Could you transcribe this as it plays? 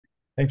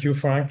Thank you,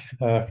 Frank,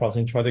 for the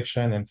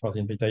introduction and for the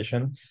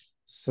invitation.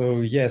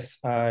 So yes,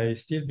 I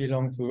still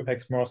belong to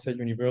Aix-Marseille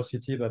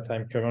University, but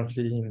I'm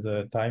currently in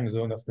the time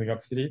zone of New York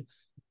City.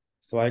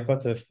 So I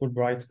got a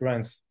Fulbright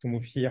grant to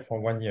move here for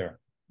 1 year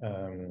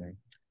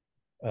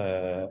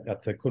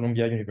at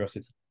Columbia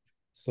University.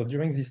 So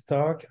during this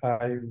talk,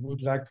 I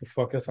would like to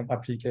focus on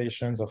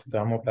applications of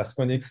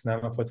thermoplasmonics,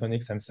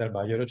 nanophotonics, and cell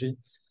biology.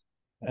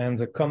 And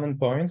the common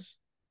point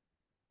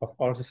of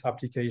all these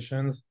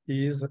applications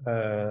is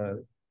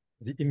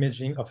the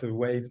imaging of a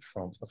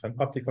wavefront, of an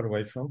optical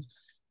wavefront.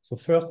 So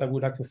first, I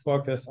would like to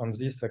focus on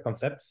this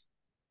concept,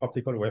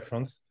 optical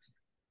wavefronts,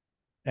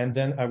 and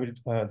then I will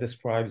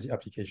describe the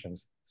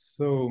applications.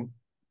 So,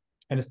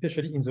 and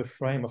especially in the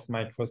frame of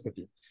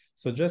microscopy.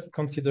 So just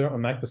consider a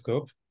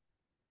microscope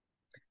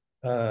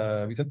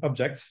with an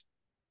object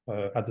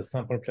at the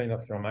sample plane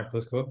of your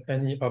microscope,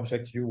 any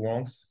object you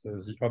want, so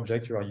the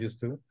object you are used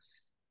to.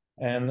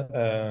 And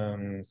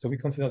so we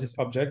consider this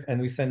object and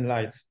we send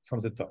light from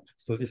the top.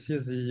 So this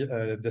is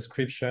the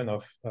description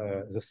of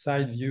the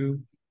side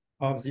view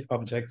of the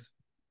object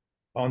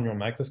on your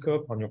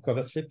microscope, on your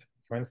cover slip,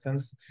 for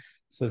instance.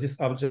 So this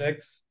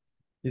object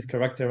is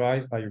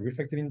characterized by a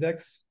refractive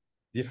index,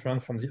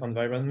 different from the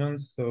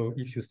environment. So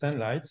if you send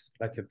light,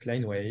 like a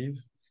plane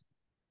wave,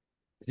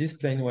 this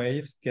plane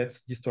wave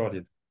gets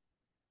distorted.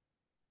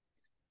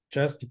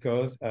 Just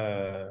because,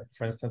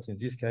 for instance, in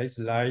this case,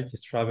 light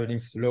is traveling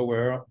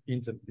slower in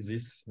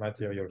this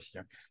material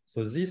here.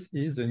 So this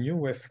is the new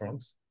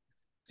wavefront,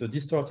 the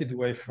distorted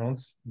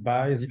wavefront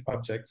by the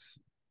objects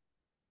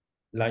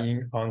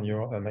lying on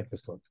your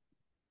microscope.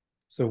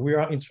 So we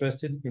are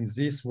interested in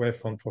this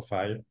wavefront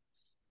profile,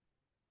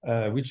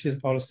 which is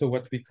also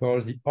what we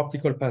call the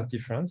optical path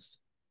difference,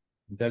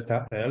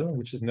 delta L,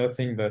 which is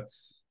nothing but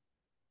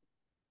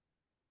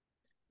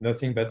the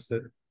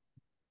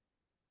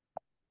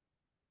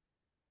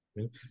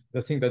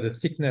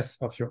thickness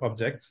of your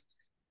object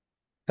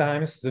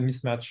times the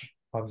mismatch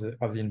of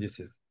the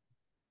indices.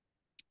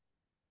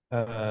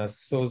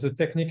 So the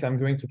technique I'm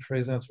going to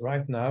present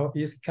right now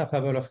is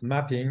capable of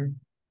mapping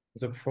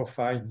the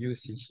profile you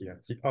see here,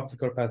 the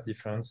optical path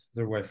difference,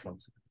 the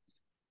wavefront.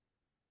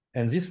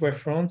 And this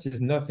wavefront is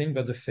nothing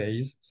but the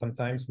phase.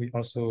 Sometimes we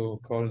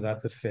also call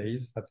that a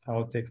phase, that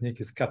our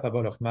technique is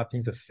capable of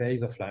mapping the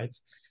phase of light,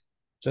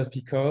 just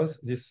because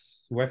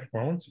this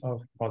wavefront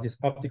or this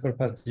optical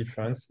path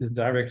difference is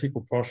directly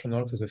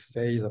proportional to the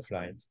phase of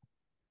light.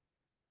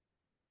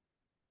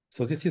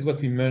 So this is what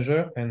we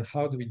measure, and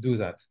how do we do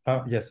that?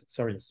 Yes,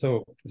 sorry.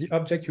 So the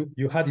object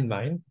you had in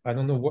mind, I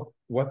don't know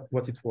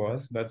what it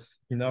was, but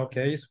in our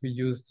case, we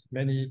used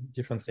many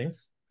different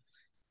things,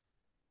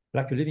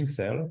 like a living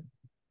cell.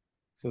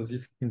 So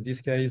in this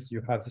case,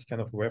 you have this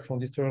kind of wavefront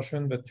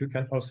distortion, but you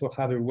can also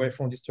have a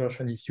wavefront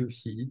distortion if you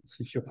heat,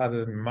 if you have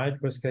a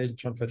microscale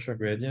temperature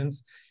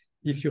gradient,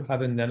 if you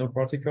have a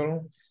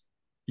nanoparticle,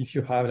 if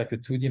you have like a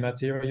 2D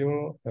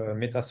material,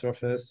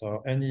 metasurface,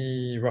 or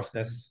any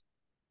roughness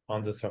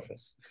on the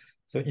surface.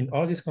 So in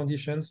all these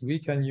conditions, we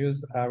can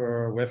use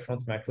our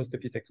wavefront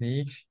microscopy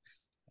technique.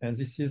 And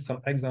this is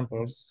some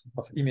examples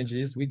of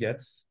images we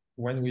get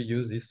when we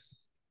use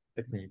this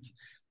technique.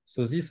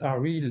 So these are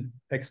real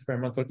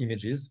experimental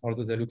images,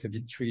 although they look a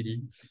bit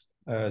 3D.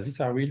 These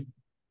are real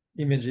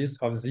images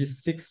of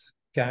these 6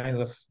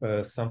 kinds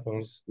of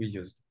samples we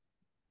used.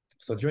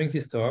 So during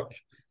this talk,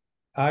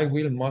 I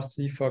will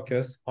mostly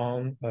focus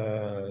on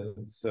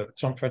the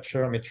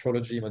temperature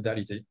metrology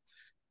modality,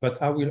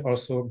 but I will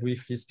also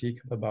briefly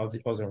speak about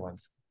the other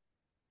ones.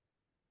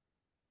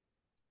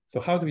 So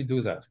how do we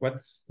do that?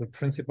 What's the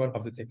principle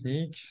of the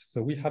technique?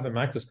 So we have a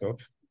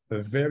microscope,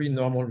 a very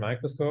normal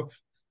microscope,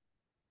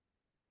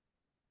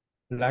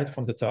 light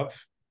from the top,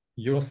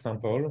 your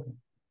sample,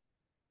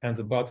 and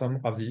the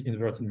bottom of the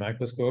inverted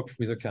microscope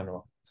with a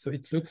camera. So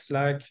it looks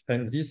like,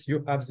 and this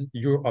you have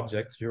your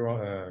object,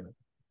 your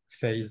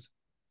phase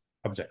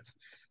object.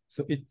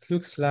 So it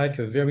looks like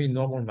a very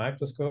normal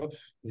microscope.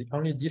 The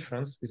only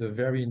difference with a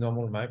very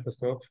normal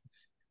microscope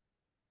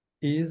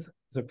is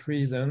the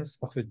presence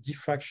of a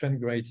diffraction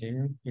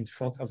grating in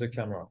front of the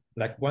camera,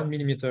 like 1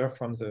 millimeter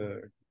from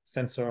the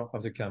sensor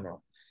of the camera.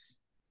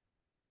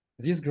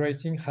 This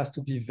grating has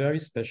to be very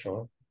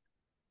special.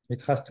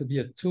 It has to be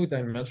a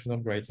 2-dimensional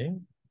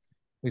grating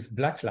with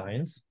black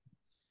lines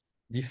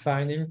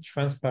defining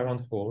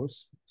transparent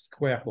holes,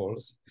 square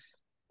holes,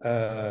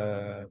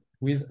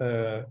 with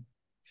a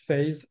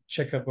phase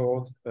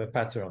checkerboard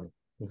pattern,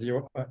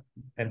 0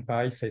 and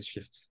pi phase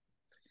shifts.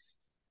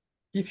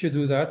 If you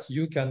do that,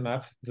 you can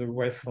map the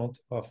wavefront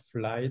of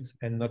light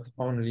and not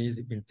only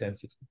the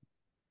intensity.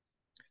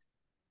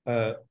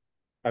 I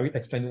will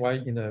explain why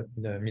in a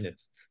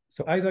minute.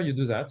 So either you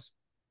do that,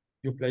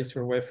 you place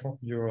your wavefront,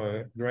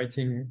 your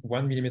grating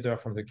 1 millimeter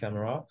from the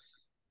camera,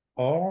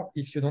 or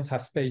if you don't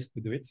have space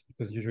to do it,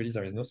 because usually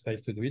there is no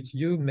space to do it,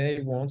 you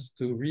may want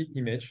to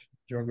re-image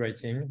your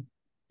grating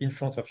in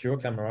front of your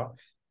camera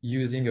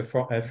using a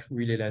 4F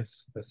relay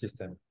lens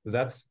system.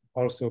 That's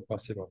also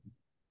possible.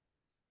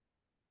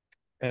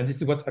 And this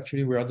is what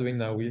actually we are doing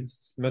now.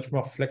 It's much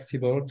more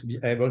flexible to be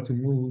able to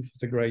move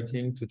the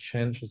grating to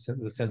change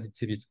the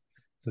sensitivity.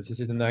 So this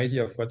is an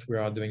idea of what we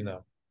are doing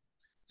now.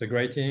 The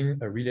grating,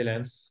 a relay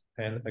lens,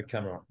 and a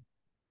camera.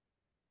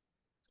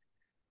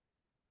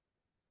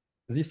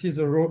 This is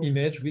a raw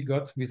image we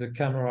got with a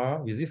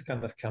camera, with this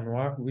kind of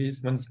camera, with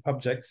when the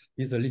object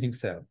is a living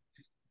cell.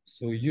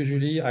 So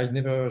usually I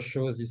never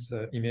show this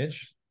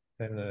image,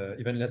 and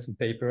even less in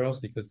papers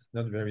because it's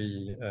not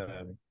very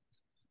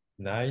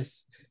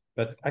nice.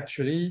 But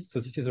actually, so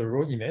this is a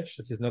raw image.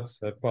 This is not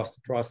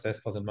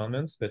post-processed for the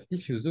moment. But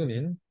if you zoom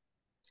in,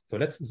 so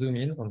let's zoom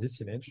in on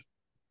this image.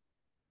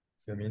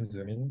 Zoom in,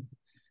 zoom in.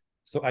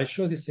 So I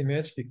show this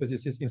image because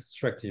this is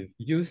instructive.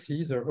 You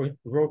see the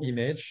raw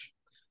image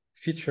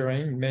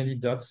featuring many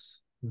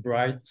dots,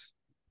 bright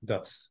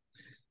dots.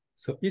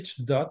 So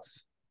each dot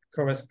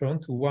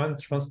corresponds to one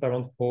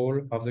transparent hole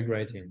of the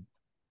grating.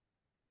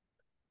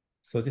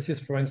 So this is,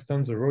 for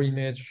instance, the raw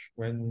image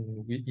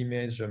when we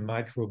image a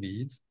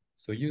microbead.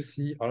 So you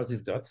see all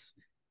these dots.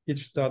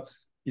 Each dot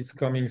is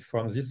coming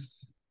from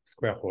these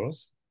square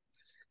holes.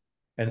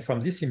 And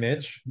from this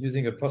image,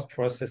 using a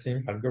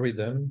post-processing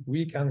algorithm,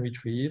 we can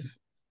retrieve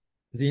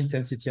the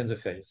intensity and the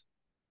phase,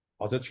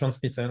 or the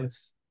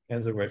transmittance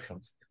and the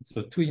wavefront.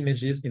 So two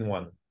images in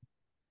one.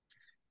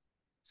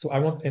 So I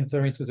won't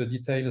enter into the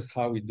details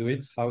how we do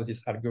it, how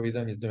this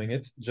algorithm is doing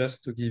it,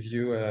 just to give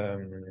you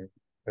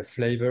a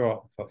flavor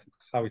of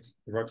how it's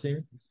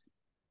working.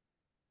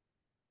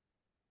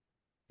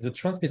 The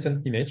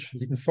transmitted image,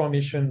 the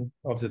information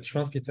of the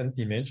transmitted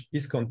image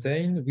is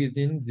contained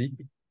within the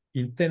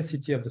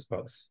intensity of the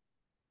spots.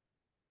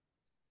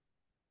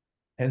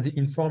 And the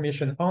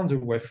information on the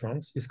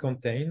wavefront is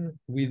contained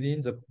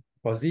within the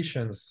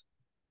positions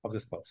of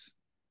the spots.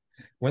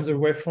 When the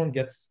wavefront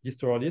gets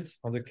distorted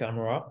on the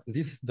camera,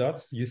 these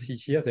dots you see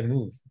here, they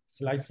move,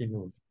 slightly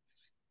move.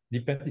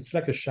 It's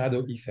like a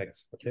shadow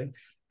effect, okay?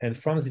 And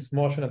from this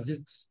motion of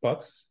these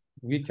spots,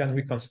 we can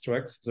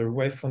reconstruct the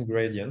wavefront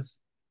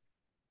gradients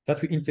that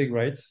we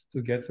integrate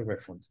to get a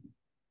wavefront.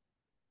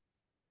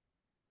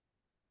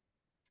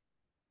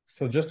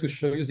 So just to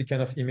show you the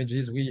kind of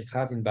images we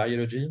have in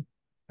biology.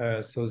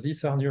 So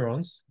these are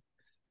neurons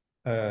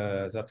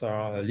that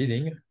are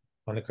living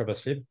on a cover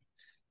slip.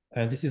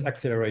 And this is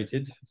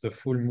accelerated. The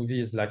full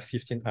movie is like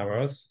 15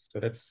 hours. So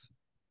let's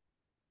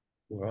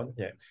move on.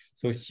 Yeah.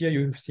 So here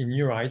you see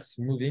neurites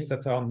moving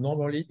that are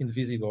normally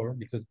invisible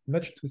because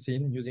much too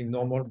thin using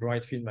normal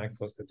bright field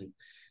microscopy.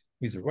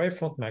 With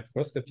wavefront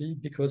microscopy,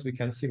 because we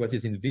can see what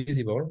is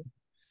invisible,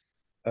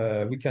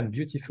 we can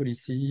beautifully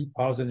see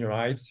all the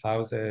neurites,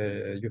 how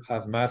you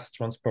have mass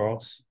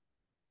transport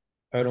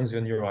along the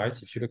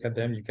neurites. If you look at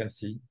them, you can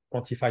see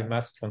quantified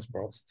mass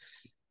transport.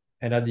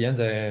 And at the end,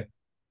 they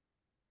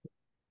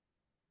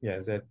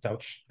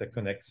touch, they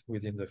connect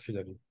within the field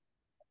of view.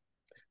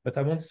 But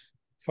I won't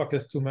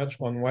focus too much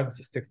on what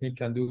this technique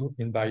can do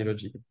in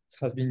biology. It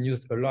has been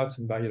used a lot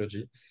in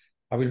biology.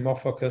 I will more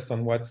focus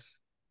on what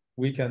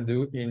we can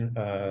do in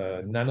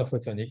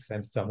nanophotonics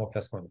and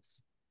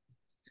thermoplasmonics.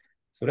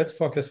 So let's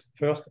focus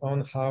first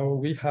on how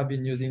we have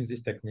been using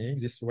this technique,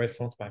 this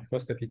wavefront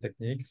microscopy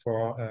technique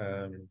for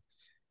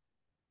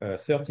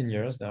 13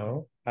 years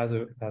now as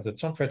a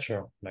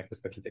temperature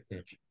microscopy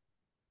technique.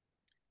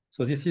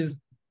 So this is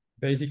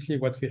basically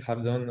what we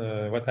have done,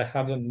 what I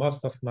have done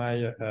most of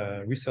my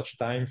research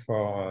time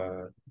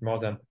for more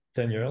than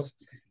 10 years,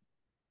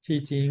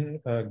 heating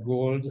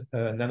gold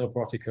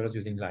nanoparticles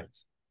using light.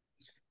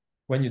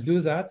 When you do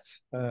that,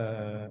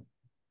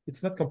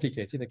 it's not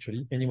complicated,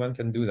 actually. Anyone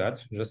can do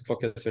that. Just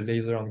focus a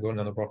laser on gold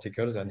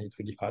nanoparticles and it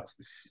will be hot.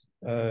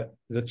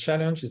 The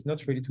challenge is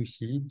not really to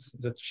heat.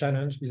 The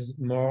challenge is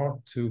more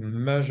to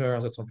measure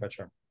the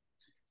temperature.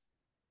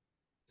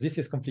 This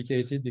is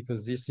complicated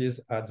because this is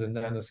at the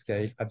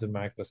nanoscale, at the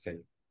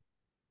microscale.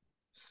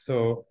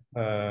 So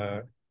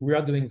we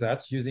are doing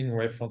that using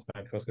wavefront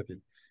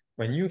microscopy.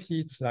 When you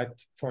heat, like,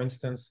 for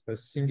instance, a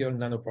single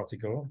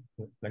nanoparticle,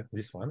 like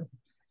this one,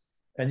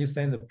 and you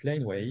send a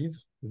plane wave,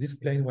 this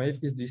plane wave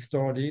is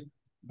distorted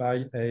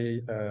by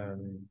a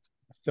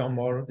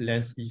thermal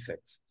lens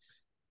effect.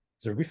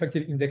 The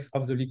refractive index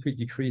of the liquid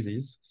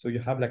decreases, so you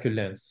have like a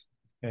lens,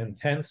 and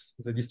hence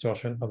the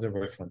distortion of the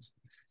wavefront.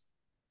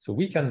 So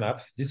we can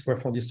map this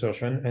wavefront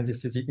distortion, and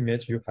this is the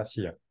image you have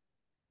here.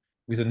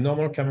 With a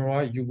normal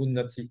camera, you would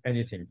not see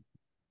anything.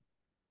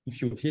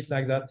 If you hit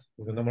like that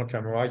with a normal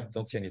camera, you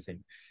don't see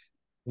anything.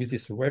 With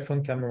this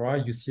wavefront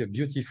camera, you see a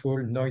beautiful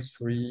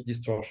noise-free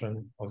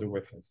distortion of the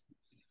wavefront.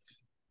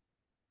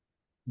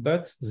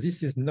 But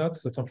this is not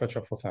the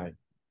temperature profile.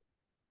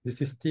 This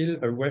is still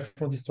a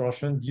wavefront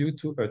distortion due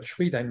to a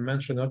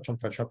three-dimensional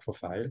temperature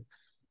profile.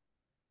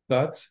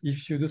 But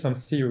if you do some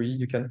theory,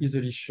 you can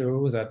easily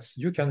show that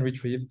you can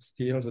retrieve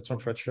still the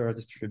temperature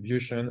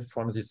distribution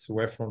from this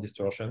wavefront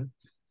distortion.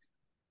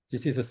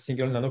 This is a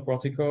single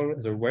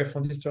nanoparticle, the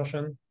wavefront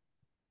distortion.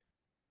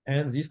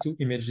 And these two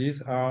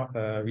images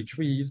are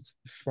retrieved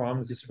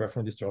from this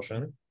wavefront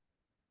distortion,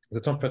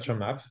 the temperature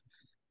map,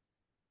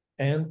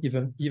 and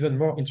even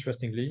more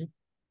interestingly,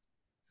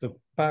 the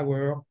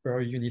power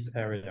per unit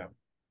area.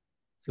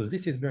 So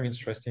this is very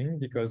interesting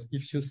because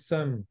if you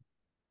sum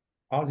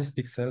all these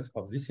pixels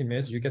of this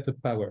image, you get a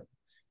power.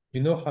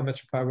 You know how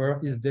much power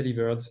is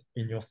delivered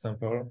in your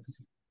sample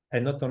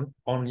and not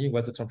only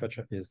what the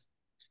temperature is.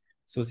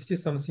 So this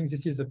is something,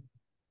 this is a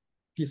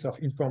piece of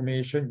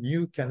information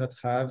you cannot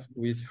have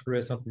with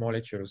fluorescent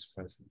molecules,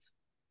 for instance.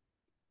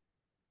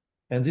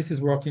 And this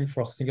is working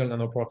for single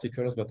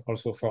nanoparticles, but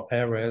also for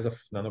arrays of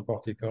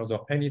nanoparticles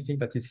or anything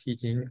that is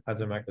heating at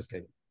the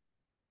microscale.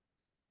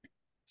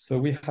 So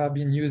we have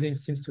been using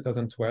since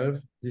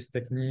 2012 this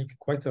technique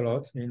quite a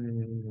lot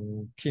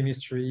in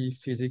chemistry,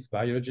 physics,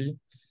 biology.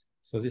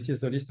 So this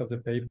is a list of the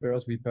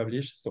papers we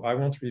published. So I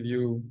won't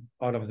review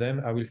all of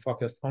them. I will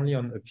focus only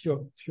on a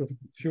few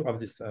of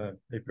these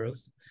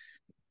papers.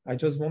 I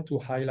just want to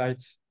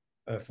highlight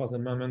for the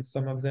moment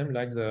some of them,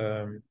 like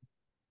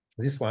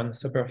this one,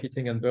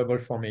 superheating and bubble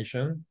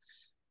formation.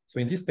 So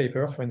in this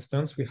paper, for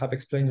instance, we have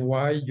explained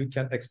why you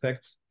can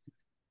expect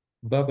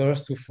bubbles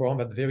to form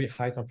at very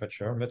high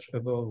temperature, much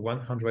above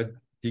 100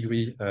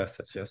 degrees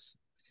Celsius.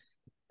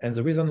 And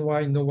the reason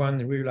why no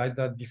one realized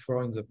that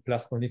before in the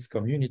plasmonics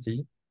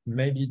community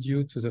may be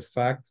due to the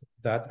fact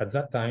that at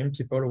that time,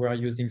 people were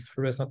using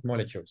fluorescent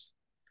molecules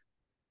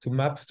to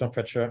map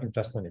temperature in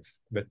plasmonics.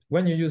 But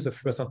when you use a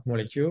fluorescent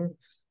molecule,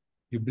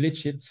 you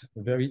bleach it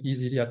very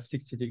easily at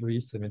 60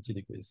 degrees, 70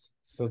 degrees.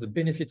 So the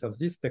benefit of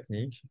this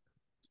technique,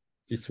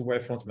 this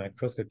wavefront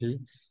microscopy,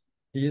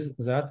 is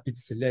that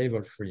it's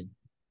label-free.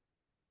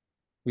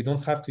 We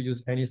don't have to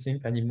use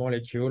any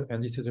molecule,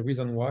 and this is the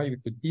reason why we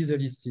could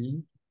easily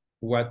see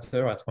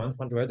water at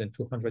 100 and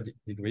 200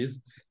 degrees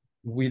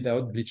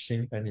without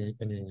bleaching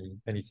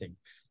anything.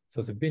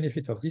 So the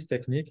benefit of this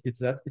technique is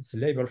that it's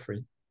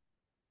label-free.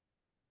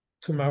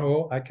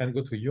 Tomorrow, I can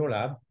go to your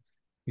lab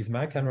with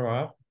my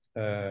camera.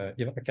 I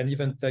can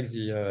even take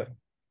the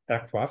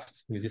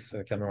aircraft with this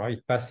camera.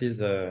 It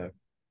passes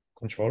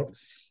control.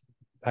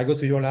 I go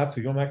to your lab,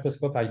 to your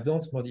microscope. I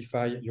don't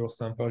modify your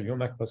sample, your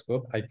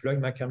microscope. I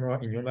plug my camera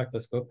in your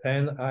microscope,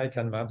 and I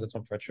can map the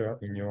temperature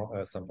in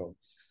your sample.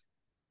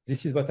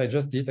 This is what I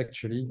just did,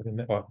 actually,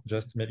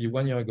 just maybe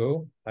 1 year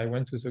ago. I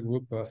went to the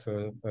group of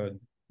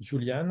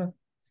Julian.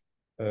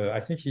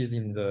 I think he's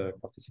in the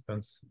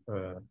participants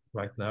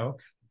right now.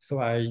 So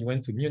I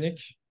went to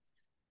Munich,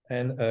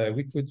 and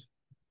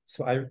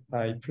so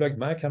I plugged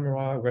my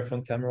camera,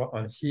 Wavefront camera,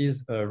 on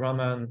his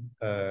Raman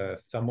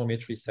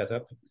thermometry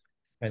setup,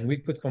 and we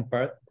could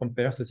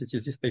compare. So this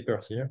is this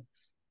paper here,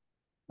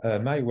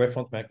 my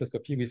Wavefront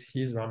microscopy with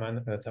his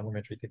Raman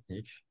thermometry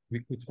technique. We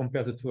could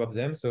compare the two of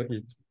them, so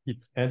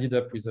it ended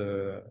up with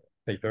a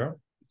paper.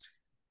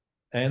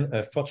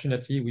 And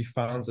fortunately, we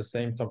found the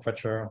same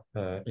temperature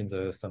in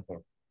the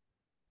sample.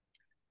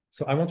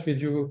 So I won't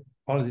review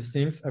all these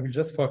things. I will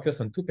just focus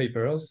on two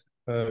papers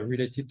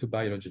related to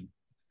biology.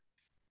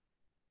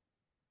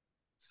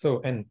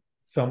 So, and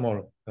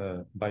thermal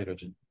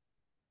biology.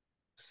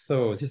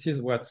 So this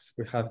is what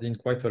we have done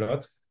quite a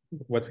lot,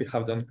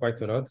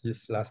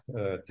 this last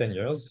 10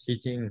 years,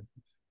 heating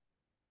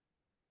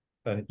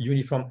a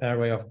uniform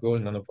array of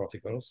gold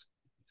nanoparticles.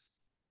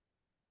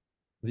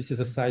 This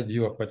is a side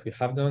view of what we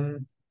have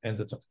done and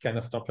the kind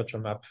of temperature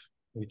map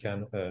we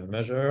can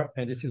measure.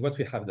 And this is what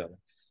we have done.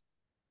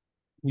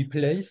 We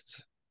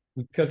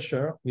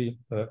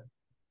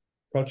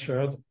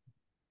cultured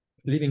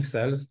living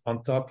cells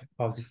on top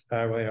of this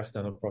array of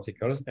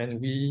nanoparticles,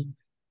 and we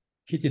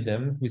heated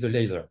them with a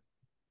laser.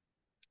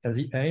 And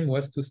the aim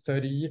was to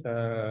study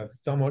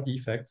thermal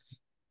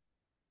effects,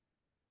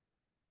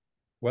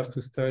 I'm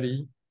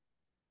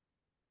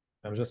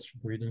just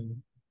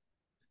reading.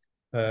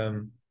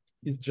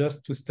 It's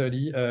just to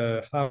study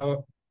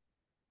how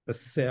a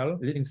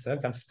living cell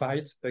can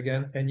fight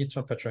against any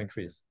temperature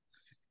increase.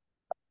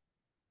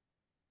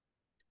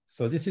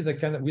 So this is a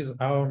kind of, with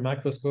our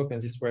microscope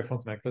and this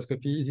Wavefront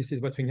microscopy, this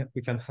is what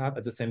we can have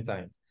at the same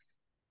time.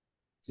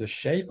 The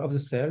shape of the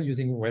cell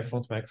using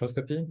Wavefront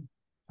microscopy,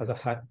 as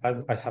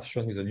I have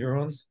shown with the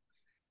neurons,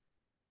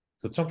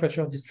 the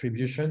temperature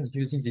distribution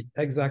using the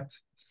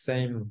exact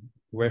same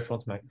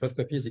Wavefront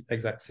microscopy, the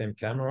exact same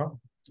camera.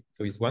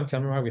 So with one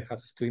camera, we have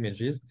these two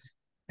images.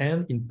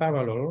 And in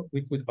parallel,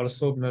 we could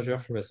also measure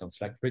fluorescence,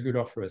 like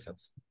regular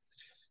fluorescence.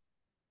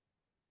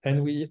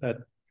 And we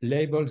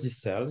label these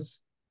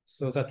cells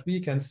so that we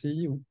can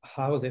see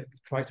how they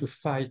try to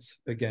fight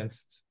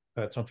against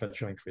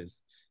temperature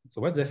increase.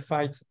 So what they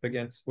fight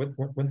against,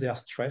 when they are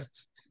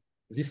stressed,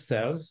 these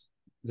cells,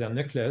 their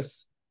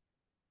nucleus,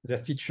 they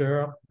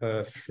feature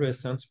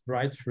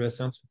bright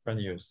fluorescent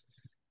granules.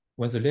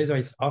 When the laser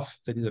is off,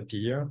 they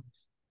disappear.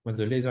 When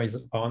the laser is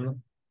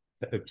on,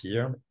 they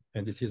appear,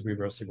 and this is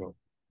reversible,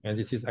 and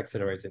this is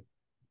accelerated.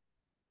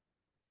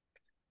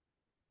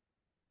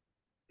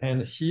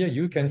 And here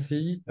you can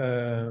see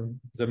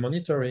the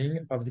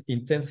monitoring of the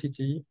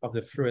intensity of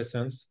the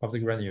fluorescence of the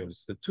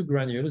granules. The two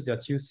granules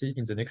that you see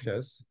in the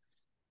nucleus,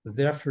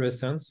 their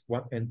fluorescence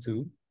 1 and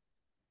 2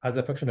 as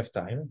a function of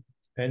time.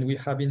 And we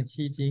have been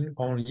heating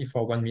only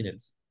for 1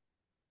 minute.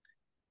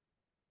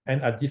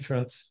 And at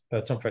different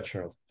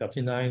temperatures,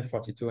 39,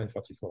 42, and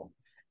 44.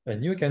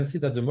 And you can see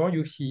that the more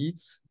you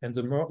heat and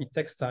the more it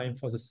takes time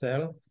for the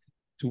cell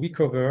to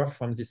recover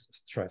from this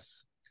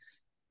stress.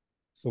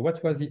 So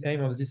what was the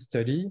aim of this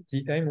study?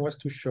 The aim was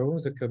to show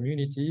the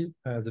community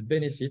the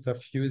benefit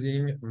of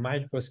using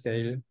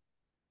microscale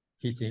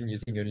heating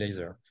using a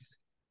laser.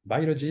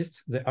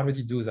 Biologists, they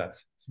already do that.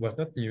 It was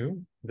not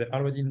new. They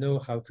already know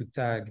how to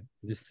tag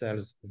these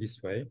cells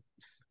this way.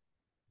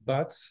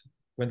 But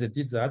when they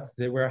did that,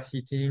 they were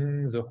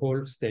heating the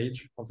whole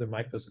stage of the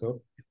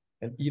microscope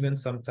and even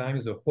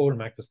sometimes the whole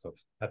microscope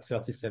at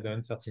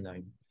 37,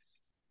 39.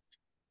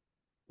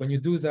 When you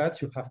do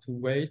that, you have to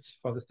wait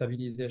for the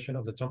stabilization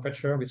of the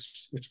temperature,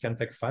 which can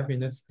take 5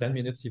 minutes, 10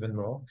 minutes, even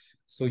more.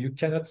 So you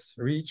cannot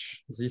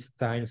reach this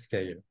time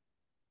scale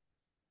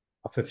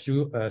of a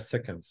few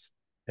seconds.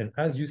 And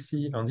as you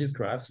see on these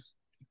graphs,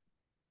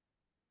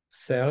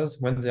 cells,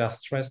 when they are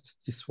stressed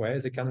this way,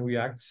 they can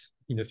react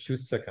in a few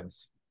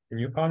seconds. And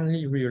you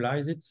only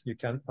realize it, you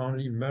can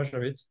only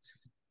measure it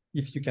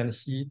if you can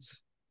heat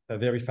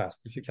very fast,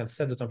 if you can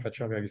set the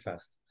temperature very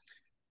fast.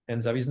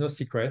 And there is no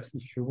secret.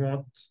 If you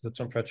want the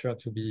temperature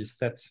to be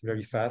set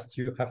very fast,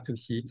 you have to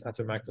heat at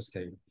a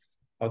microscale.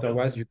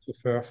 Otherwise, you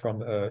suffer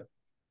from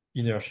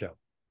inertia.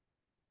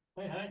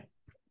 Hi.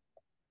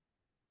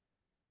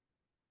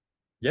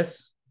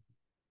 Yes?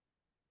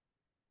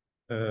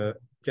 Gael,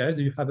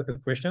 do you have a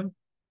question?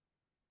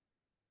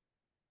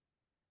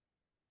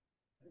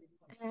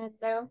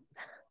 No.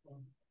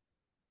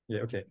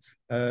 Yeah, okay.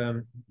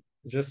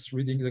 Just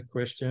reading the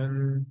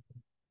question.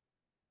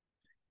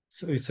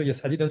 So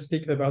yes, I didn't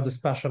speak about the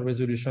spatial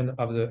resolution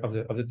of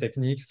the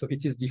technique. So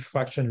it is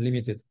diffraction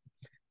limited,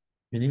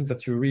 meaning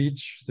that you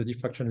reach the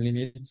diffraction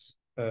limits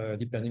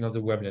depending on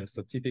the wavelength.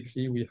 So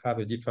typically we have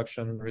a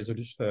diffraction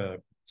resolution,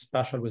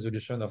 spatial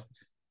resolution of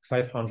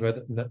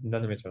 500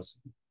 nanometers.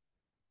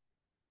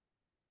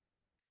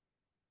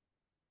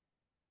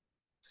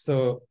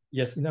 So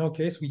yes, in our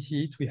case, we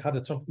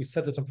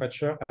set the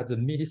temperature at the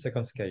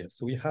millisecond scale.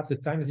 So we have the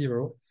time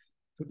zero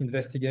to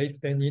investigate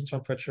any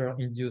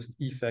temperature-induced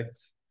effect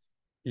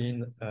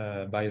in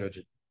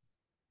biology.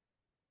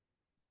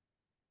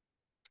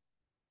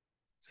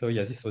 So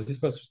yes,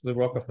 this was the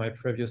work of my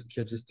previous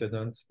PhD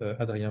student,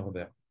 Adrien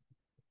Robert.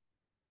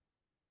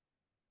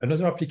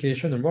 Another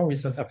application, a more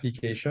recent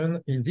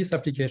application. In this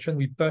application,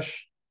 we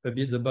push a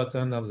bit the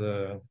button of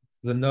the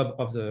knob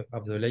of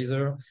the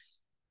laser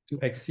to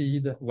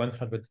exceed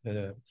 100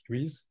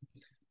 degrees.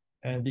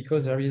 And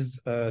because there is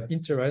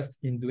interest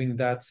in doing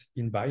that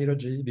in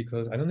biology,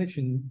 because I don't know if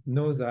you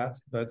know that,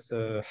 but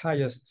the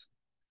highest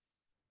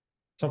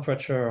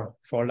temperature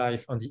for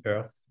life on the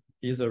Earth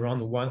is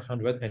around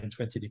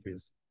 120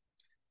 degrees.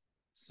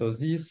 So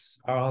these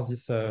are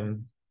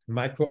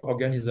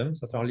microorganisms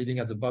that are living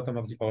at the bottom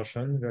of the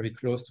ocean, very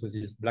close to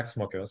these black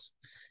smokers.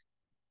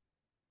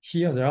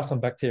 Here, there are some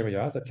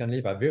bacteria that can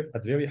live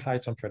at very high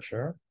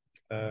temperature.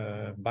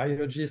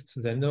 Biologists,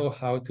 they know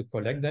how to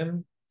collect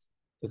them.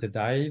 So they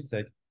dive,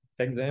 they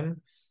take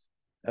them.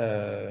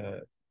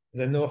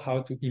 They know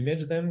how to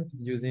image them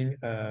using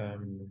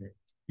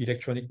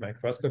electronic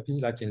microscopy,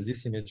 like in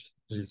this image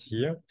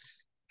here.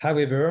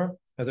 However,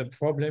 the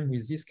problem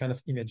with this kind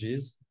of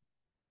images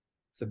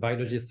the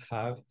biologists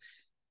have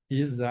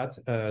is that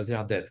they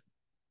are dead.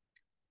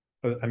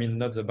 I mean,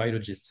 not the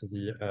biologists,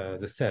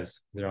 the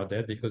cells, they are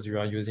dead because you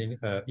are using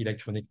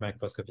electronic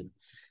microscopy.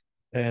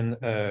 And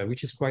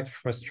which is quite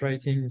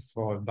frustrating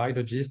for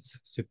biologists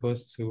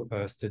supposed to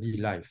study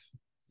life.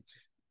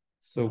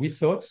 So we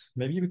thought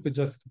maybe we could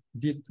just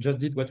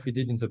did what we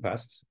did in the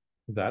past,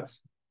 that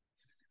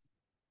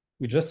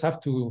we just have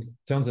to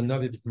turn the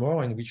knob a bit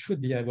more and we should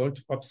be able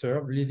to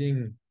observe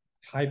living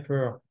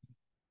hyper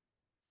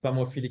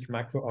thermophilic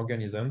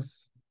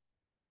microorganisms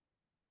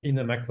in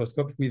a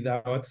microscope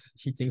without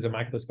heating the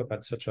microscope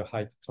at such a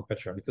high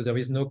temperature, because there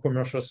is no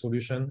commercial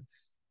solution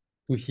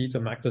to heat a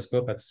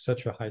microscope at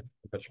such a high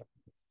temperature.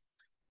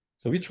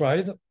 So we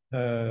tried,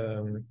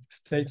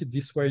 stated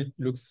this way, it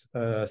looks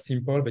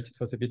simple, but it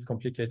was a bit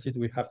complicated.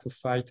 We have to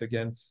fight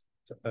against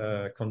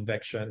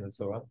convection and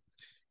so on.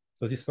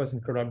 So this was in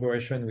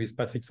collaboration with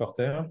Patrick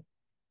Forter,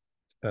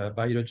 a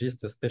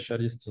biologist, a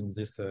specialist in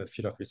this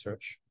field of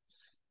research.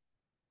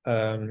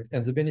 And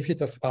the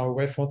benefit of our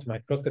Wavefront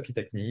microscopy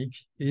technique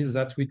is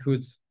that we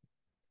could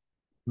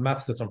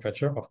map the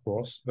temperature, of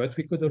course, but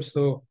we could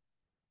also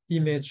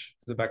image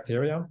the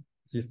bacteria,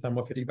 the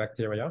thermophilic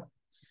bacteria.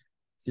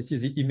 This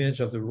is the image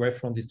of the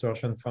wavefront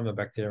distortion from the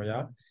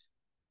bacteria.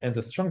 And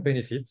the strong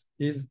benefit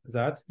is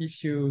that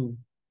if you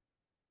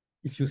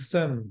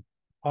sum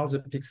all the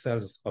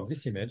pixels of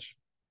this image,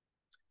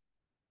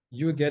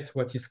 you get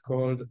what is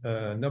called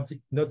not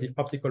the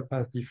optical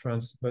path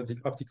difference, but the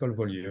optical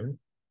volume,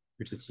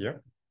 which is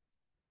here.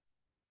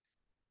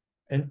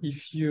 And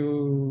if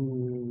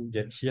you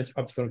get here the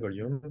optical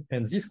volume,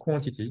 and this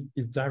quantity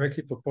is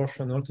directly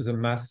proportional to the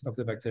mass of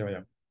the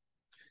bacteria.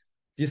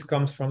 This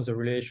comes from the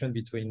relation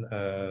between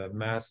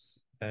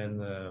mass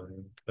and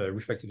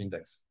refractive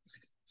index.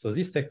 So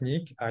this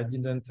technique, I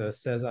didn't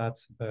say that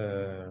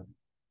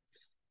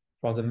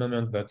for the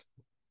moment, but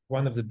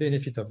one of the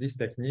benefits of this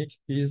technique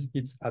is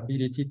its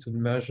ability to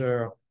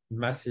measure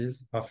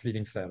masses of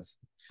living cells.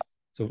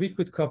 So we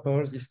could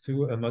couple these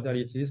two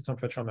modalities,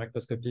 temperature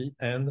microscopy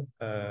and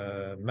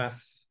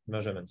mass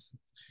measurements.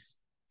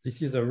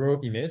 This is a raw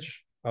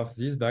image of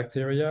this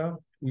bacteria.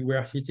 We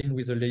were hitting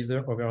with a laser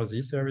over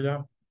this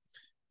area.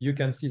 You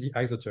can see the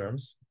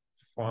isotherms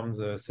from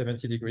the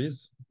 70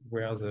 degrees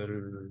where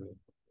the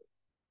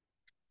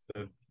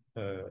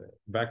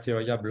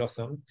bacteria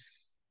blossom.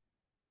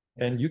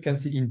 And you can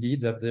see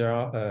indeed that they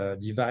are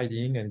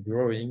dividing and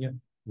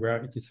growing where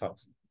it is hot.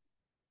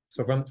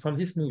 So from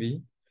this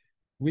movie,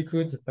 we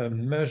could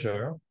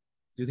measure,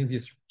 using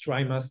this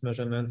dry mass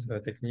measurement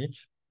technique,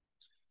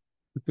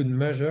 we could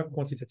measure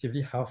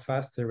quantitatively how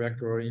fast they were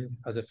growing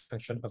as a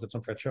function of the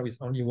temperature with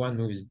only one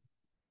movie.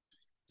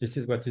 This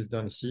is what is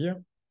done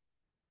here.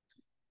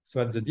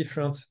 So at the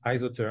different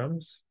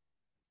isotherms,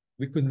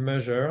 we could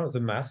measure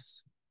the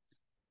mass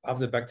of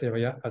the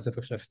bacteria as a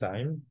function of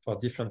time for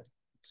different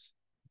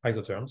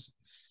isotherms.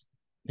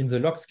 In the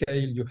log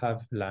scale, you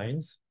have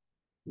lines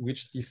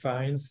which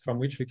defines from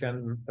which we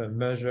can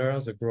measure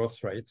the growth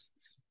rate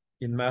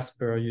in mass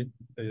per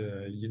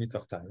unit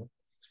of time.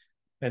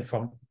 And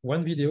from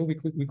one video, we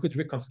could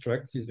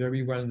reconstruct this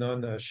very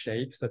well-known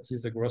shape that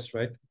is the growth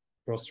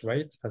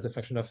rate as a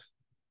function of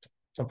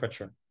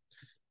temperature.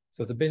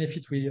 So the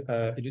benefit we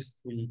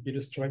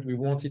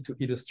wanted to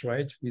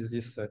illustrate with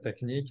this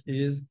technique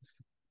is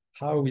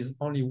how with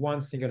only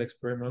one single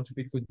experiment,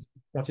 we could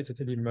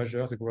quantitatively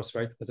measure the growth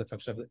rate as a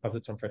function of the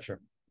temperature.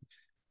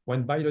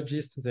 When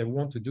biologists, they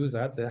want to do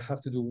that, they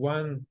have to do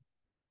one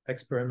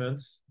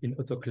experiment in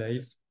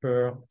autoclaves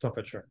per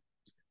temperature,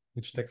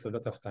 which takes a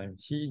lot of time.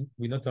 Here,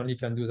 we not only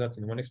can do that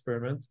in one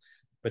experiment,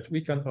 but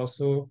we can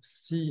also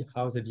see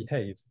how they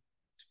behave.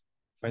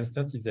 For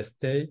instance, if they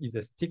stay, if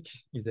they stick,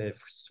 if they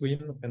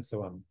swim, and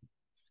so on.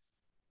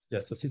 Yeah,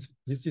 so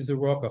this is the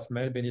work of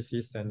Maël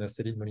Bénéfice and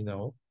Céline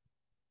Molinaro.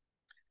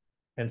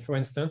 And for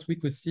instance, we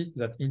could see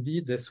that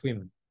indeed they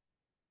swim.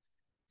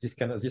 This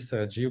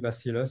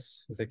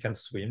geobacillus, they can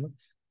swim.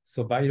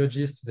 So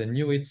biologists, they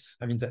knew it.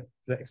 I mean,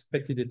 they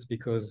expected it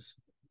because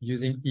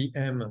using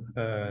EM,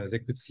 they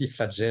could see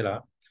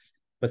flagella.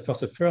 But for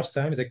the first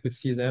time, they could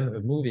see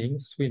them moving,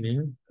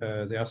 swimming.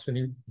 They are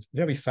swimming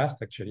very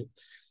fast, actually.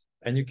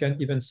 And you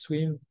can even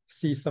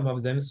see some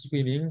of them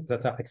swimming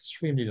that are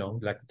extremely long,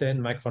 like 10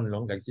 micron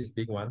long, like this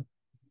big one.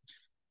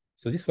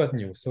 So this was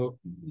new. So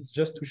it's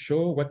just to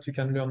show what you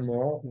can learn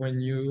more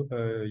when you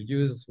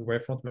use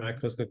Wavefront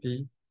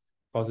microscopy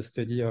for the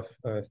study of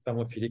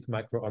thermophilic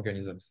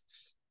microorganisms.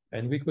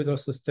 And we could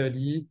also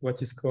study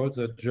what is called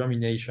the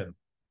germination.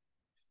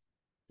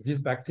 These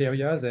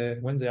bacteria,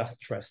 when they are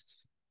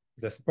stressed,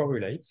 they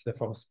sporulate, they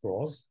form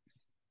spores.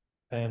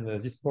 And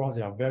these spores,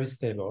 they are very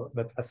stable.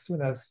 But as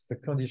soon as the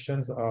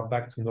conditions are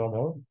back to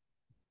normal,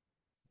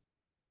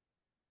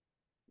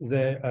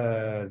 they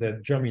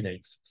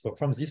germinate. So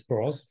from these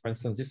spores, for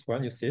instance, this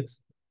one, you see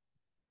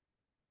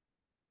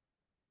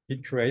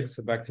it creates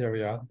a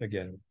bacteria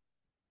again,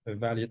 a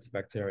valid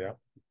bacteria.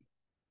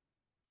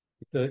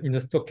 It's in a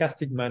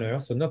stochastic manner,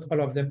 so not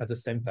all of them at the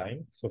same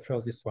time. So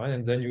first this one,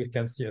 and then you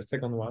can see a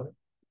second one,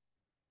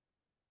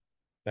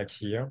 like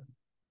here,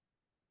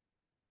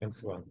 and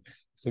so on.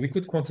 So we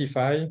could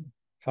quantify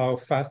how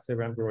fast they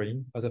were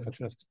growing as a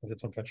function of the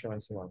temperature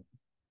and so on.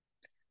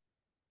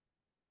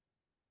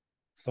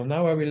 So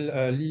now I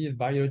will leave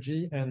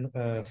biology and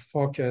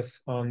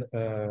focus on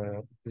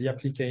the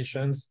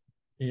applications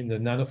in the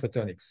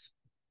nanophotonics.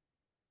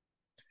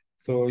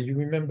 So you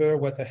remember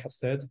what I have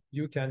said,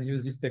 you can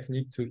use this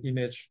technique to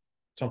image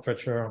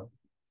temperature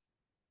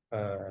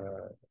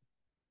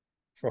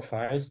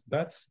profiles,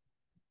 but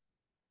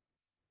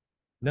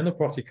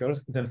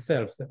nanoparticles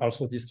themselves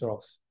also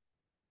distort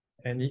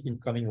any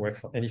incoming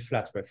wavefront, any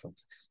flat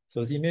wavefront.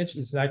 So the image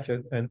is like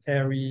an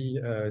airy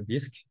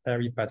disk,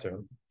 airy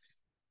pattern.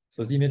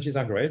 So the images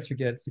are great. You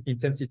get the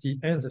intensity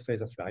and the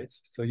phase of light.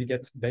 So you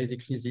get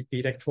basically the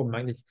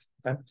electromagnetic,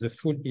 the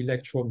full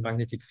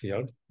electromagnetic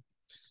field.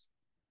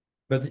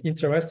 But the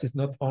interest is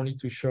not only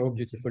to show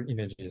beautiful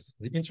images.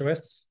 The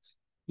interest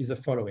is the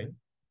following.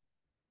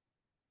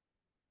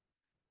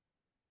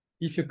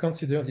 If you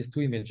consider these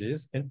two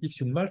images, and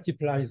if you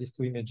multiply these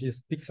two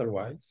images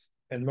pixel-wise,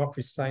 and more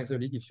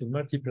precisely, if you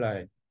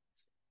multiply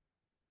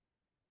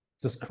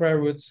the square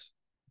root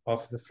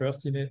of the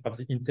first image, of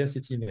the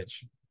intensity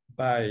image,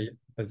 by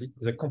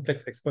the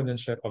complex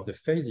exponential of the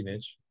phase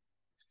image,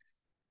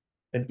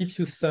 and if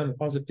you sum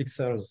all the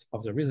pixels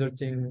of the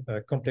resulting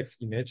complex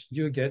image,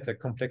 you get a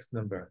complex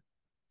number.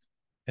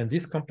 And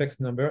this complex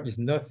number is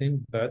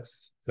nothing but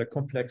the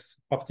complex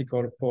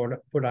optical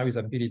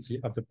polarizability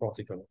of the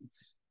particle.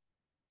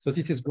 So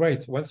this is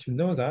great. Once you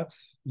know that,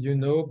 you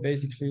know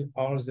basically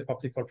all the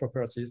optical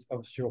properties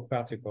of your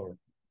particle.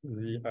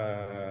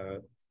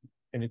 And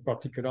in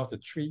particular, the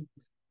three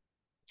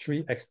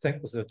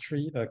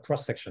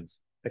cross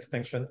sections: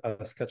 extinction,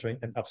 scattering,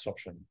 and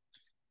absorption.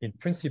 In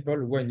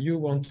principle, when you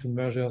want to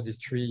measure these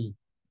three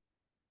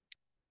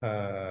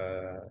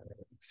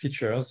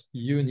features,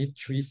 you need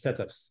three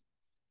setups.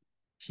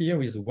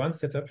 Here is one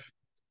setup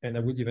And I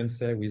would even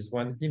say with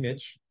one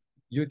image,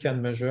 you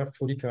can measure,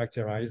 fully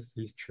characterize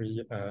these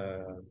three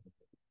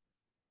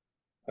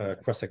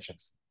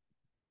cross-sections.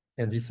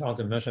 And these are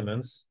the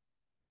measurements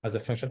as a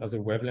function of the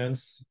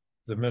wavelengths.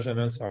 The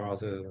measurements are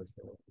the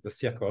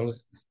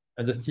circles,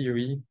 and the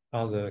theory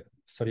are the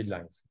solid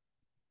lines.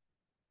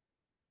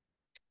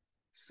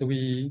 So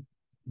we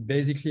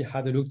basically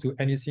had a look to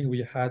anything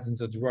we had in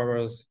the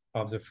drawers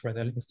of the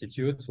Fresnel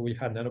Institute. So we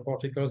had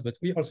nanoparticles, but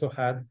we also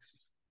had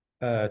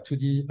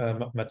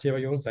 2D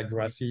materials like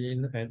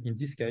graphene. And in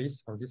this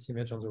case, on this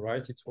image on the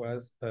right, it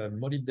was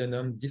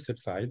molybdenum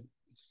disulfide,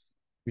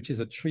 which is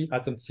a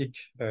 3-atom thick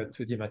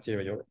 2D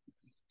material.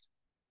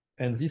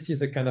 And this is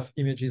the kind of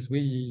images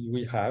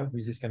we have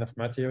with this kind of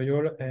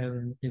material.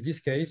 And in this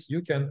case,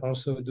 you can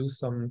also do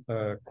some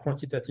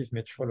quantitative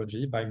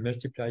metrology by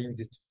multiplying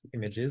these two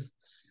images.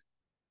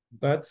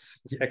 But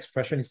the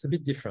expression is a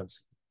bit different.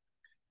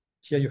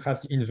 Here you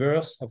have the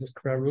inverse of the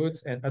square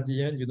root, and at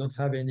the end, you don't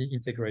have any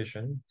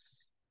integration,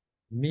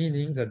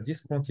 meaning that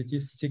this quantity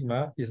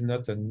sigma is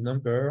not a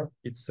number,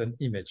 it's an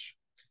image.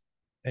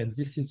 And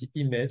this is the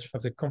image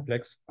of the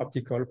complex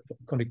optical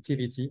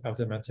conductivity of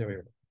the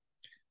material,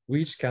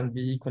 which can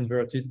be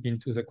converted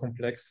into the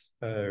complex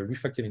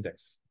refractive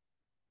index.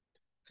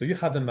 So you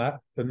have a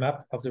map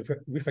of the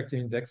refractive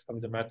index of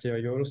the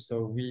material.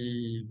 So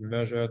we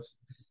measured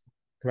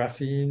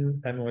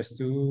graphene,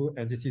 MOS2,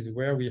 and this is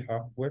where we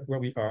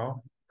are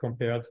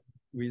compared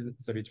with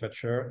the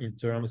literature in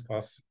terms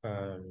of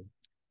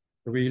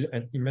real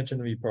and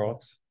imaginary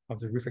part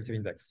of the refractive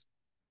index,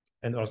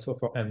 and also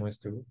for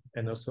MOS2,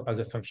 and also as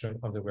a function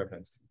of the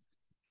wavelengths.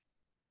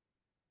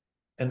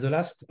 And the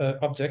last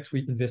object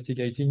we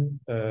investigated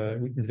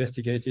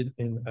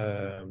in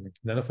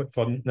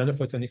for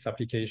nanophotonics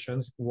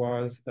applications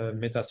was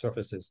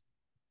metasurfaces.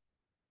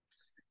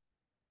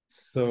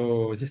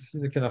 So this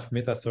is the kind of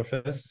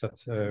metasurface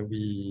that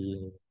we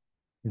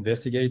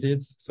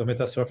investigated. So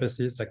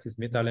metasurfaces like this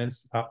meta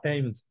lens are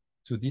aimed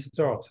to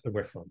distort a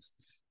wavefront.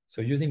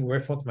 So using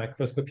wavefront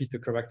microscopy to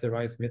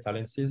characterize meta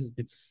lenses,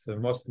 it's the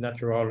most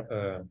natural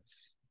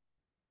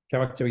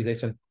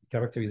characterization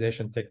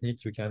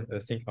technique you can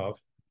think of.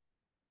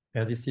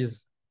 And this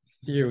is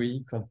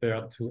theory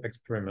compared to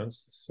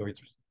experiments. So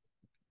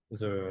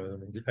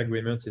the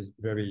agreement is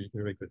very,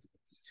 very good.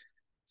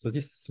 So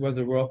this was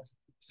the work.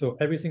 So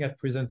everything I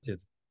presented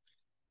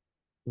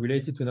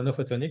related to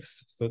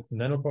nanophotonics, so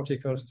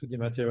nanoparticles, 2D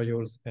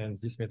materials, and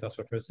these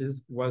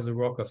metasurfaces was the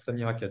work of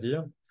Samira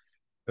Kadir,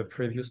 a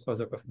previous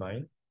postdoc of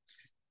mine.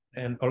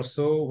 And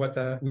also what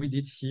we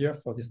did here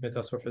for these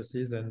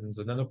metasurfaces and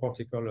the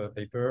nanoparticle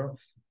paper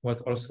was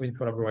also in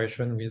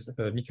collaboration with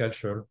Michael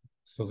Scholl,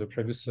 so the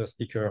previous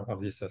speaker of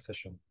this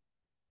session.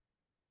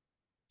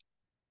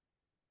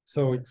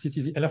 So this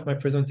is the end of my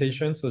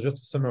presentation. So just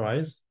to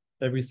summarize,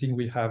 everything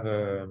we have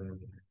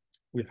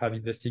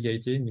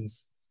investigated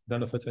means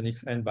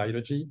nanophotonics and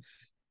biology.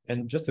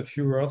 And just a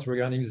few words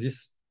regarding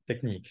this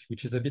technique,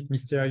 which is a bit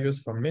mysterious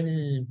for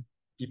many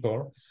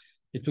people.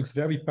 It looks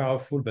very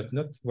powerful, but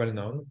not well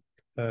known.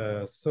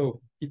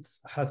 So it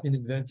has been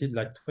invented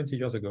like 20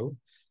 years ago,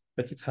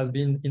 but it has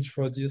been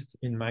introduced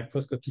in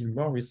microscopy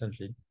more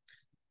recently.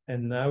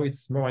 And now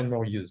it's more and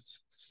more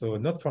used. So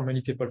not for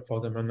many people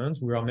for the moment.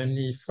 We are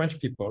mainly French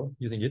people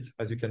using it,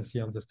 as you can see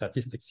on the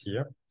statistics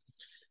here.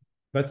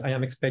 But I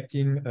am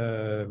expecting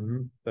a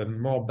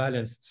more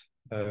balanced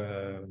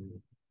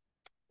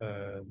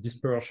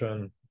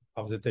dispersion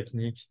of the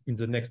technique in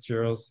the next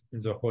years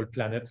in the whole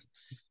planet,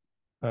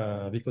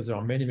 because there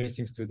are many, many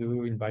things to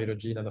do in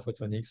biology,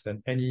 nanophotonics,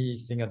 and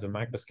anything at the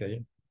micro scale.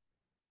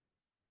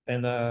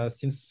 And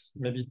since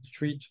maybe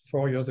 3 to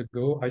 4 years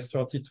ago, I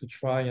started to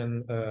try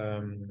and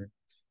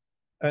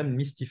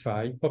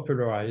unmystify,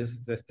 popularize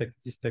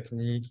this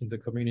technique in the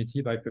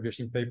community by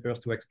publishing papers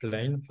to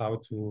explain how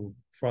to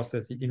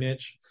process the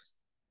image,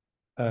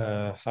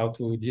 how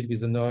to deal with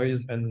the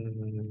noise,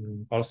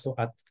 and also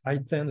I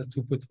tend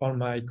to put all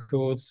my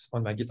codes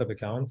on my GitHub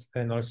account.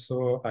 And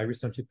also I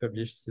recently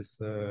published this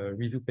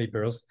review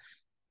papers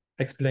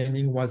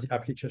explaining what the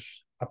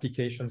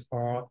applications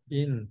are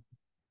in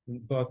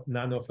both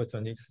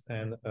nanophotonics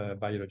and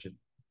biology.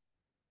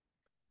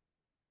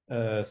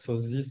 So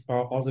these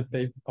are all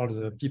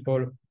the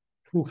people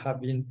who have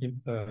been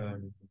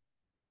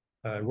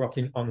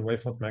working on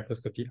wavefront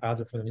microscopy at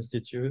the Fresnel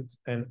Institute,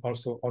 and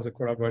also all the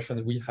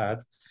collaboration we had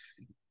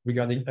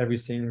regarding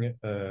everything,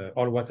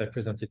 all what I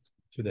presented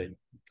today.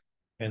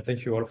 And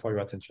thank you all for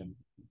your attention.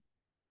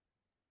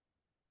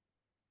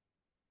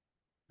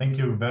 Thank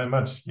you very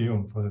much,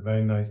 Guillaume, for the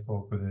very nice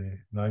talk with the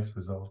nice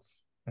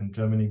results. And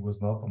Germany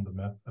was not on the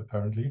map,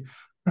 apparently,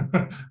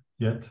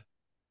 yet.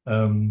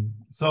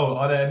 So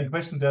are there any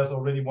questions? There's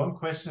already one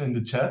question in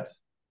the chat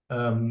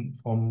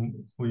from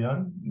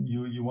Huyan.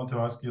 You want to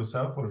ask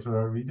yourself, or should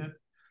I read it?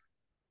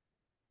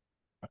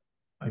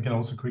 I can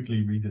also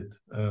quickly read it.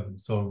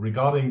 So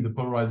regarding the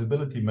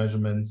polarizability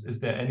measurements, is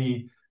there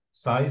any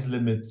size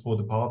limit for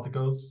the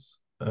particles?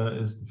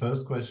 Is the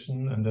first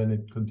question, and then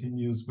it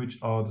continues, which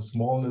are the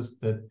smallest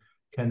that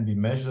can be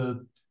measured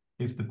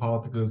if the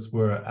particles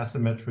were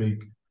asymmetric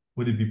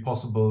would it be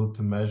possible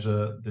to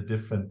measure the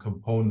different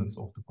components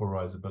of the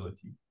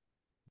polarizability?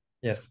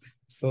 Yes.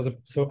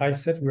 So I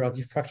said we are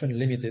diffraction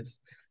limited.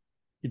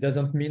 It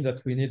doesn't mean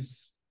that we need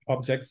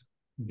objects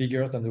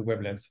bigger than the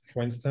wavelength.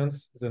 For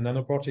instance, the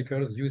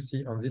nanoparticles you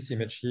see on this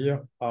image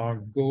here are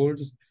gold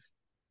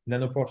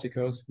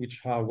nanoparticles,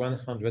 which are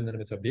 100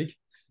 nanometer big.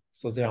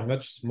 So they are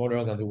much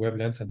smaller than the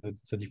wavelength and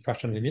the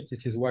diffraction limit.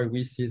 This is why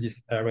we see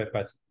this array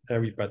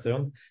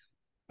pattern.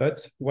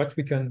 But what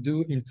we can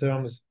do in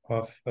terms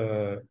of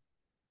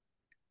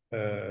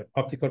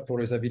optical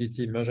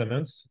polarizability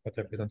measurements, what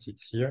I presented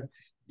here,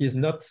 is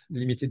not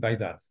limited by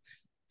that.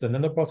 The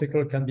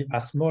nanoparticle can be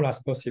as small as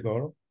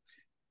possible.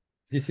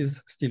 This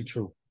is still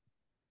true.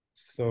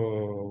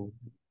 So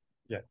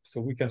yeah,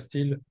 so we can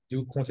still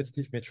do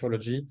quantitative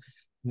metrology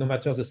no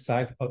matter the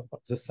size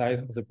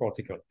of the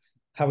particle.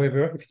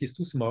 However, if it is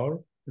too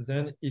small,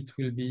 then it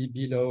will be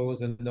below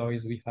the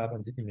noise we have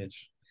on the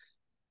image.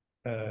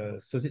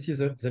 So this is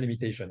the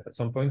limitation. At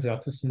some point, they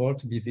are too small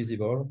to be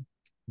visible,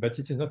 but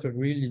it is not a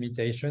real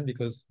limitation,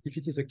 because if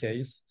it is the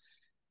case,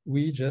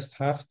 we just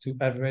have to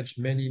average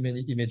many,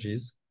 many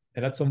images.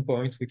 And at some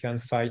point, we can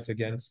fight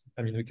against,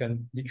 we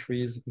can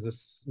decrease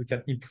this, we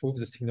can improve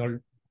the signal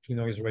to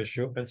noise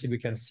ratio until we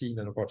can see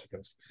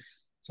nanoparticles.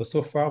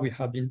 So far, we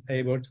have been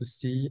able to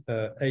see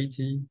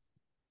 80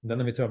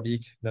 nanometer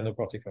big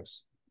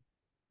nanoparticles.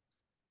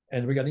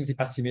 And regarding the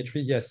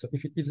asymmetry, yes,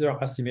 if they are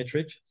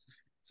asymmetric,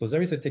 so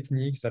there is a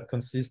technique that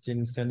consists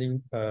in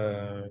sending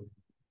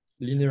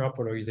linear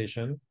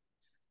polarization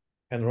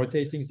and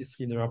rotating this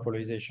linear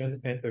polarization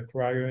and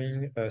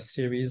acquiring a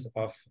series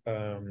of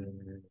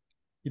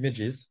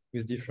images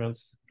with different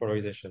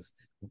polarizations.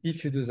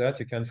 If you do that,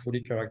 you can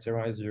fully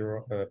characterize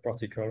your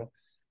particle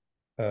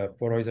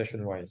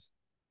polarization-wise.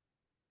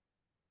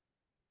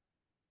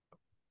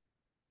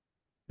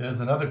 There's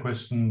another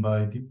question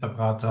by Deepta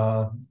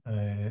Prata.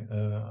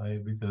 I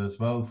read it as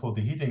well. For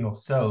the heating of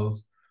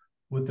cells,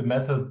 would the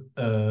method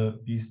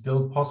be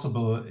still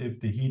possible if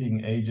the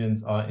heating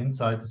agents are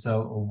inside the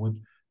cell, or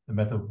would the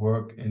method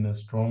work in a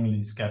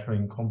strongly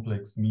scattering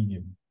complex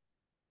medium?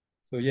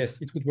 So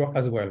yes, it would work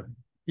as well.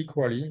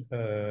 Equally,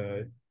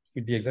 it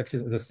would be exactly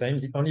the same.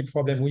 The only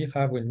problem we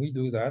have when we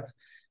do that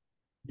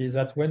is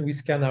that when we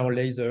scan our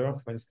laser,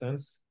 for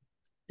instance,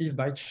 if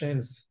by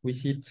chance we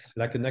hit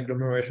like an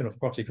agglomeration of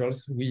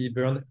particles, we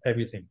burn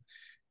everything.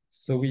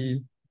 So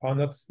we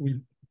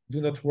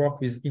do not work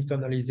with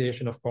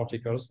internalization of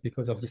particles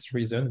because of this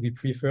reason. We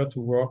prefer to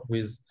work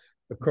with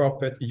a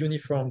corporate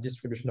uniform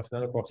distribution of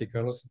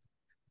nanoparticles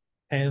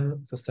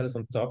and the cells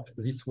on top.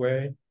 This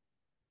way,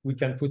 we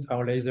can put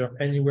our laser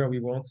anywhere we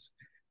want.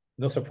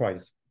 No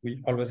surprise.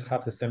 We always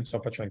have the same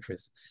temperature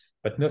increase,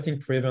 but nothing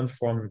prevents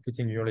from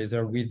putting your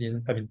laser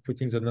within,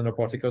 putting the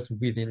nanoparticles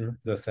within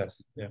the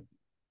cells. Yeah.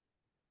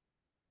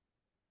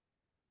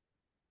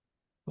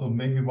 So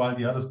maybe while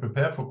the others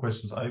prepare for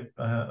questions, I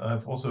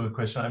have also a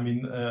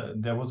question.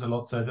 There was a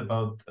lot said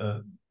about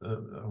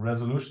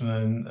resolution,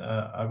 and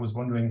I was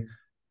wondering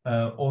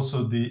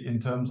also in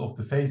terms of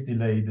the phase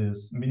delay,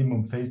 this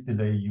minimum phase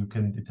delay you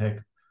can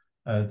detect.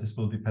 This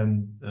will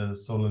depend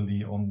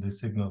solely on the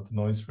signal to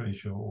noise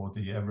ratio or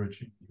the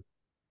averaging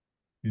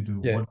you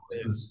do. Yeah. What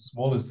is the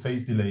smallest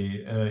phase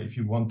delay if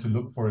you want to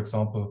look, for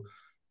example,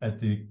 at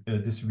the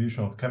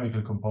distribution of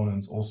chemical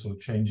components, also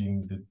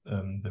changing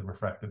the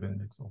refractive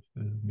index of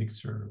the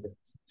mixture?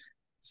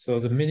 So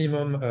the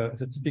minimum,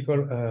 the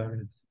typical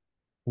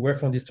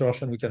wavefront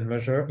distortion we can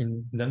measure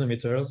in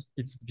nanometers,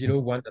 it's below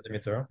 1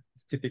 nanometer.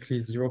 It's typically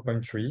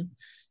 0.3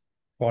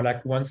 for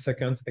like 1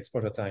 second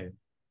exposure time.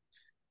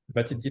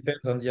 But it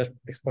depends on the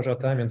exposure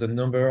time and the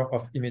number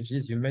of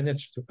images you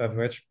manage to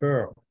average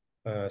per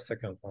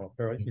second or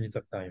per unit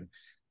of time.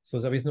 So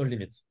there is no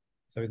limit.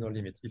 There is no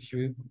limit. If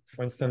you,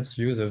 for instance,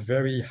 use a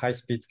very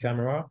high-speed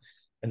camera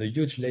and a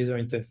huge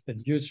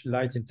huge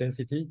light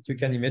intensity, you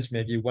can image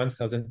maybe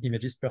 1,000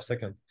 images per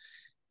second.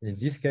 And in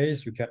this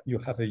case, you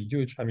have a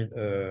huge,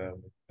 a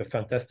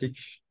fantastic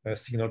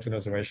signal to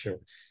noise ratio.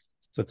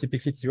 So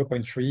typically it's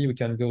 0.3. We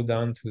can go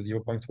down to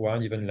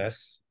 0.1, even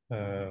less.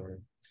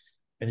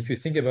 And if you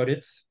think about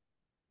it,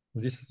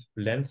 this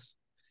length,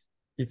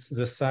 it's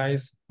the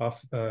size of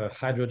a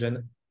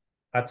hydrogen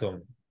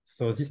atom.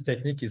 So this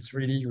technique is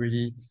really,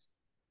 really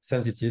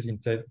sensitive in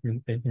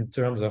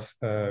terms of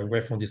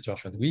wavefront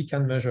distortion. We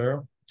can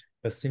measure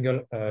a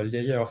single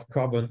layer of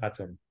carbon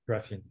atom,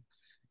 graphene.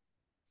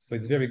 So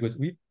it's very good.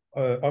 We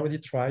already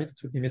tried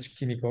to image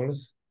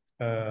chemicals,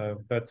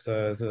 but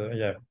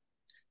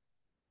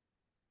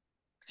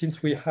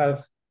since we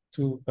have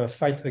to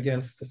fight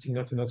against the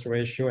signal to noise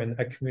ratio and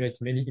accumulate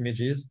many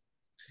images,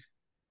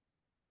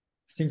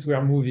 since we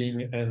are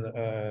moving and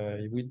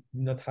we do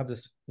not have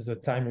the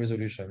time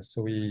resolution,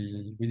 so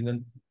we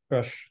didn't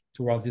push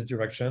towards this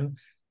direction,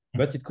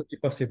 but it could be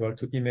possible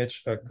to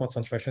image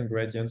concentration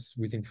gradients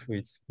within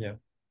fluids. Yeah.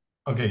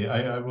 Okay,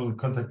 I will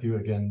contact you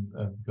again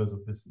because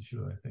of this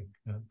issue, I think.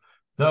 Yeah.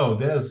 So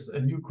there's a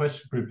new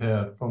question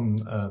prepared from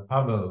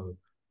Pavel.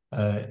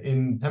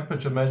 In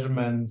temperature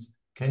measurements,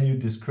 can you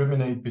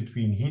discriminate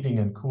between heating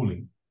and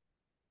cooling?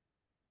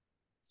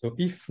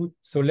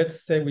 So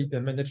let's say we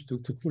manage to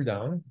cool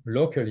down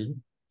locally,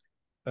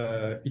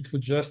 it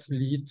would just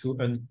lead to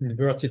an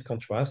inverted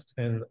contrast,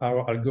 and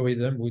our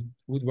algorithm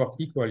would work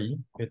equally.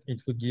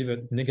 It would give a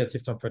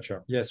negative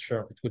temperature. Yes,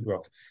 sure, it would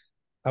work.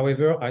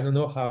 However, I don't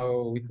know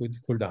how we could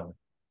cool down.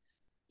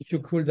 If you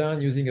cool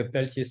down using a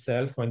Peltier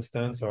cell, for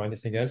instance, or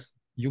anything else,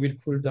 you will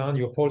cool down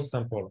your whole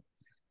sample,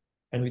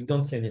 and we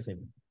don't see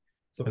anything.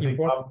 So I think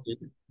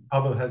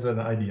Pavel has an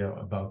idea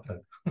about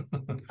that.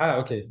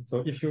 Okay.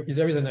 So if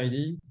there is an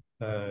ID,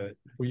 it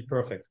will be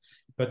perfect.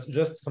 But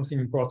just something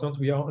important,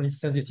 we are only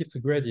sensitive to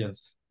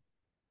gradients,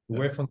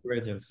 wavefront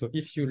gradients. So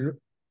if you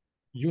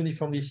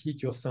uniformly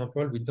heat your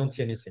sample, we don't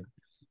see anything.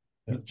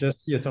 We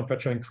just see a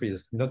temperature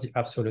increase, not the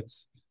absolute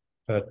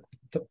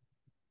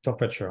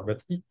temperature.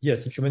 But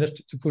yes, if you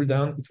manage to cool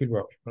down, it will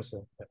work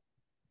also.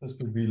 This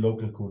would be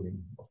local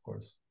cooling, of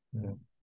course.